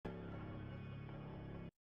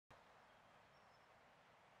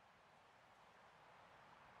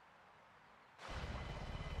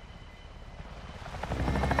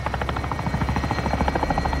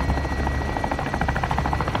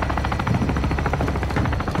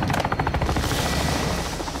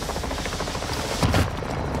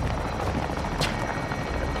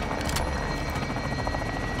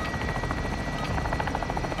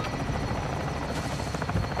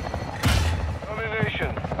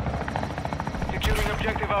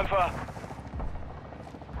objective Alpha.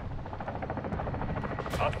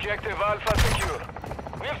 Objective Alpha secure.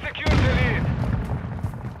 We have secured the lead.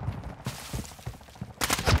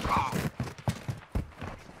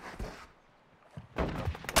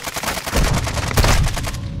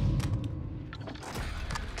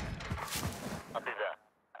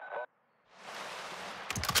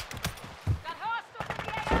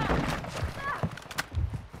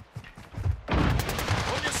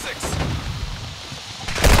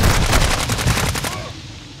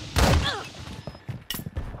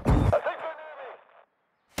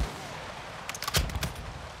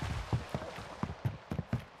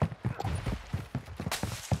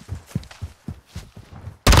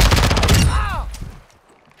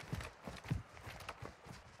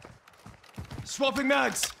 Swapping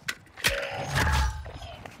mags!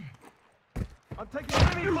 I'm taking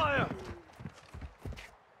enemy fire!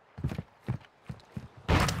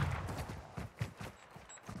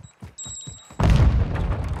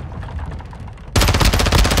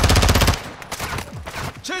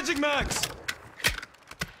 Changing mags!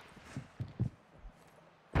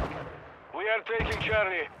 We are taking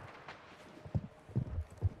Charlie.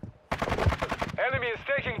 Enemy is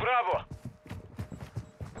taking Bravo.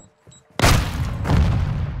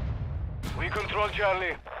 We control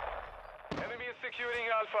Charlie. Enemy is securing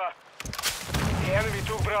Alpha. The enemy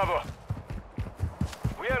took Bravo.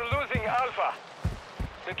 We are losing Alpha.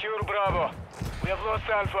 Secure Bravo. We have lost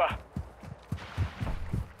Alpha.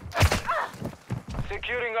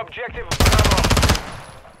 Securing objective Bravo.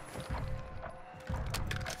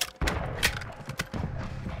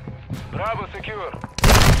 Bravo secure.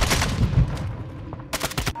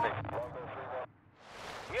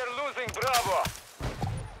 We are losing Bravo.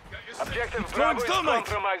 Objective Bravo is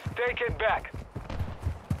compromised. Take it back.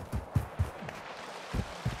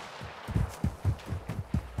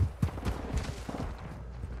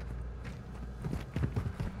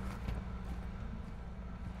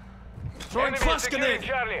 Throwing flash grenade!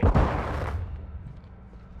 Charlie.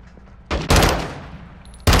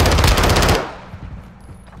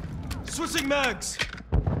 Switching mags!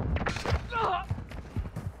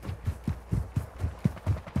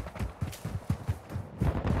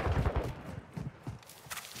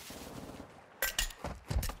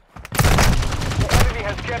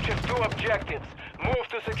 Captured 2 objectives. Move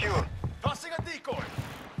to secure. Tossing a decoy!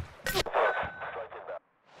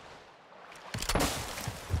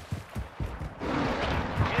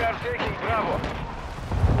 We are taking Bravo.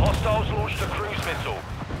 Hostiles launched a cruise missile.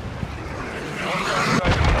 Hostiles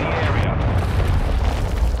over in the area.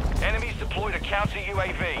 Enemies deployed a counter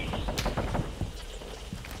UAV.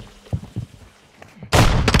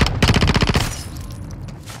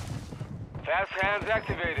 Fast hands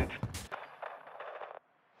activated.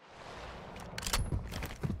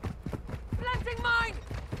 Planting mine!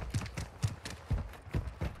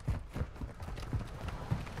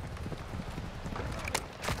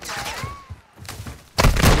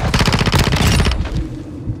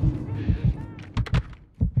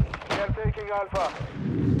 We are taking Alpha.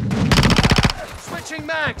 Switching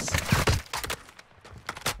mags!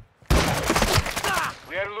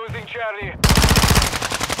 We are losing Charlie.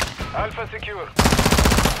 Alpha secure.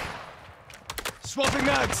 Swapping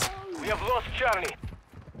mags! We have lost Charlie.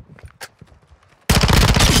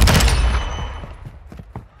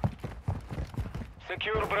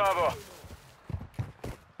 Secure Bravo.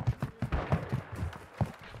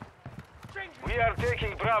 We are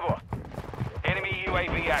taking Bravo. Enemy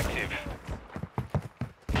UAV active.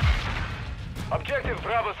 Objective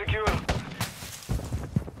Bravo secure.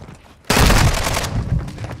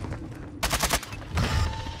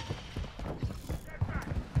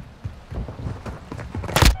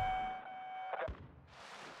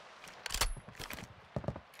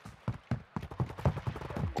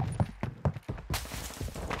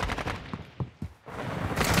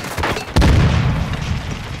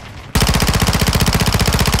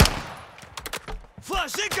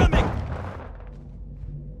 Flash incoming!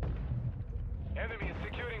 Enemy is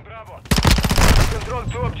securing Bravo. Control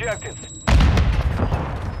 2 objectives.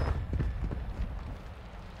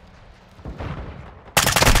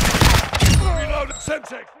 Reload!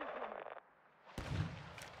 Semtex!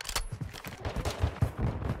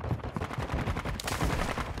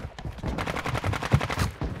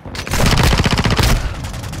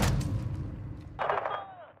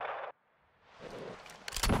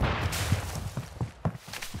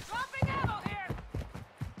 Dropping ammo here!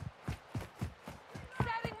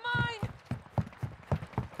 Setting mine!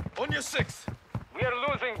 On your 6! We are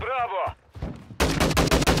losing Bravo.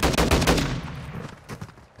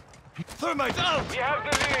 Thermite out! We have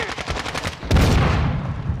the lead.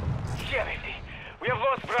 Shit. We have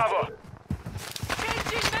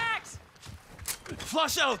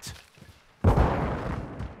Flash out!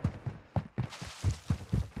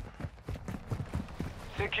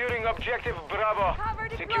 Securing objective Bravo. Cover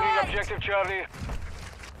deployed. Securing objective Charlie.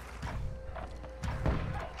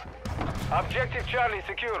 Objective Charlie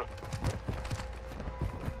secure.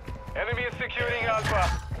 Enemy is securing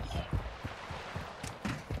Alpha.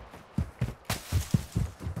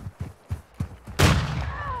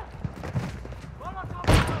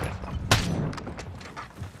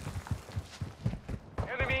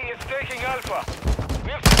 Enemy is taking Alpha.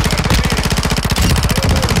 We have secured the lead.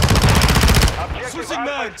 Objective Switching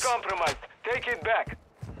Alpha mags. is compromised. Take it back.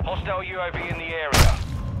 Hostile UAV in the area.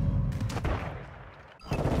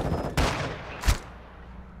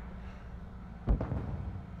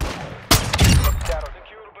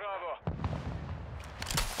 Secure Bravo.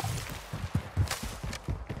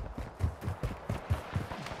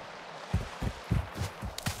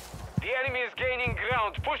 The enemy is gaining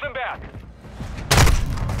ground. Push them back.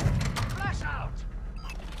 Flash out!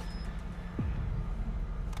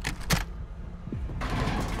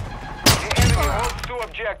 The enemy holds 2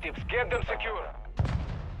 objectives. Get them secure.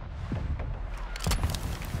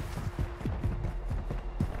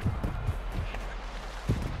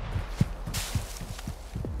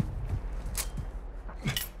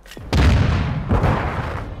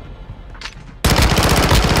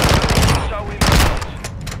 Hostile inbound.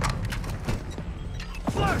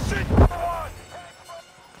 Flash it!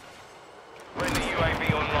 Friendly UAV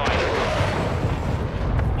online.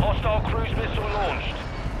 Hostile cruise missile launched.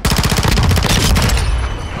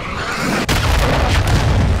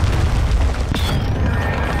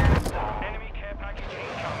 Enemy care package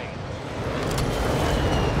incoming.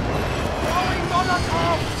 Throwing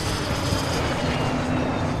Molotov!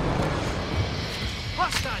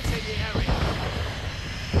 Hostiles in the area!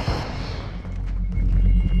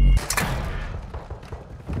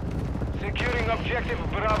 Securing objective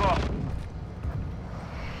Bravo.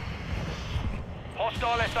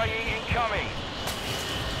 Hostile SAE incoming.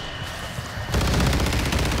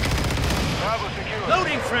 Bravo secure.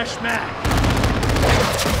 Loading fresh mag!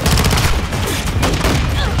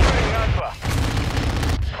 Securing Alpha.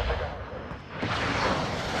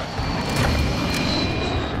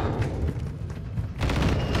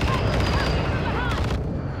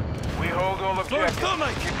 We hold all objectives.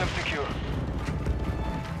 coming. Keep them secure.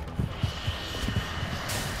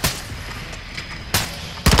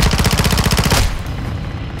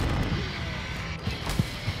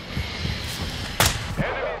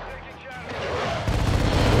 Enemy is taking Charlie.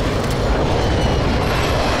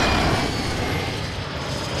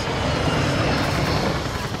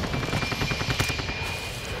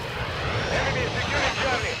 Enemy is securing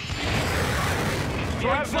Charlie. We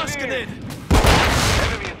Throwing have the flash lead. grenade!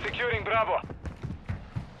 Enemy is securing Bravo.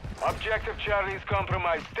 Objective Charlie is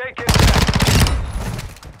compromised. Take it back.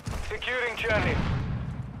 Securing Charlie.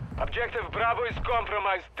 Objective Bravo is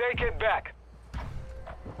compromised. Take it back.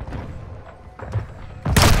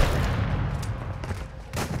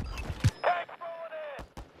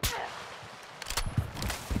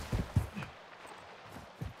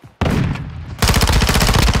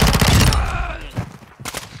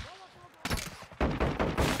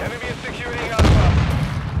 Enemy is securing Alpha.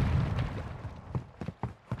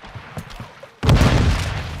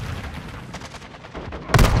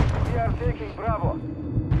 We are taking Bravo.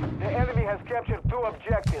 The enemy has captured 2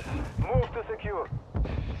 objectives. Move to secure.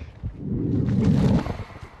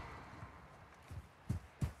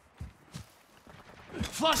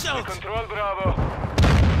 Flash out! Control Bravo.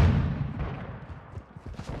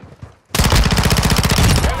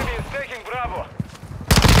 Enemy is taking Bravo.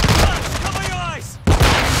 Flash! Cover your eyes!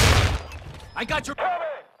 I got your...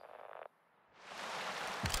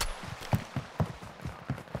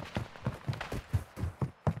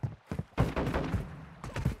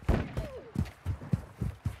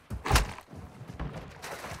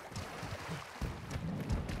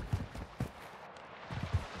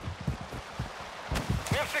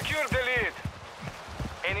 We have secured the lead.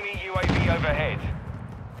 Enemy UAV overhead.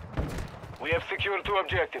 We have secured 2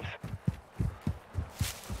 objectives.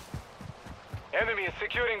 Enemy is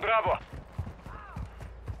securing Bravo.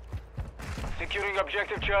 Securing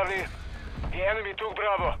objective Charlie. The enemy took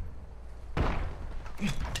Bravo.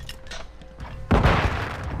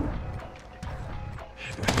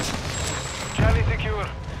 Charlie secure.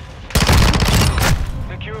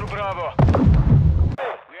 Secure Bravo.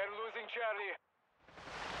 We are losing Charlie.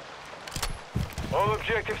 All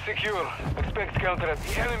objectives secure. Expect counter.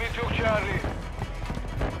 The enemy took Charlie.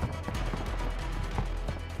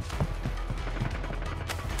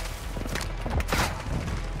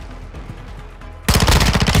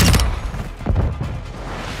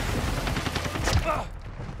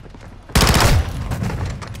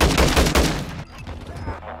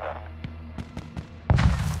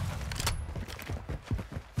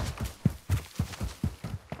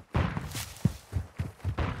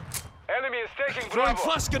 Enemy is taking Throwing Bravo.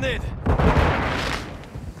 flash grenade!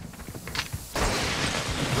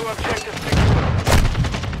 Two objectives secure.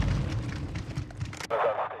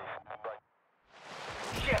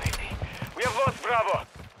 Damn it. We have lost Bravo.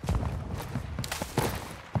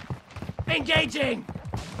 Engaging!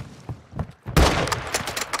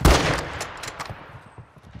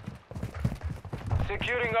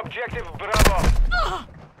 Securing objective Bravo.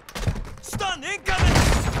 Stun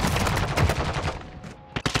incoming!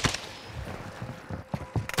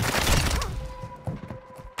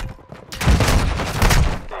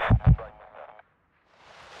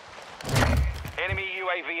 Enemy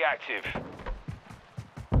UAV active.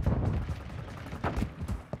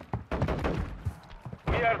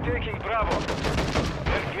 We are taking Bravo.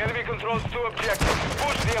 The enemy controls two objectives.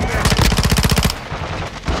 Push the Americans.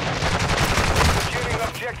 Securing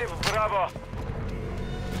objective Bravo.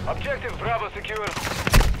 Objective Bravo secure.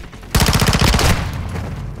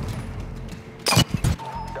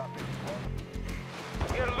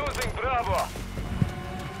 We are losing Bravo.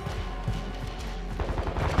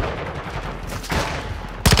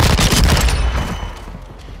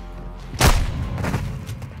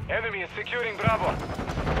 Enemy is securing Bravo.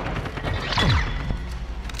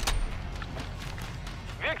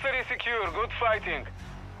 Victory secure. Good fighting.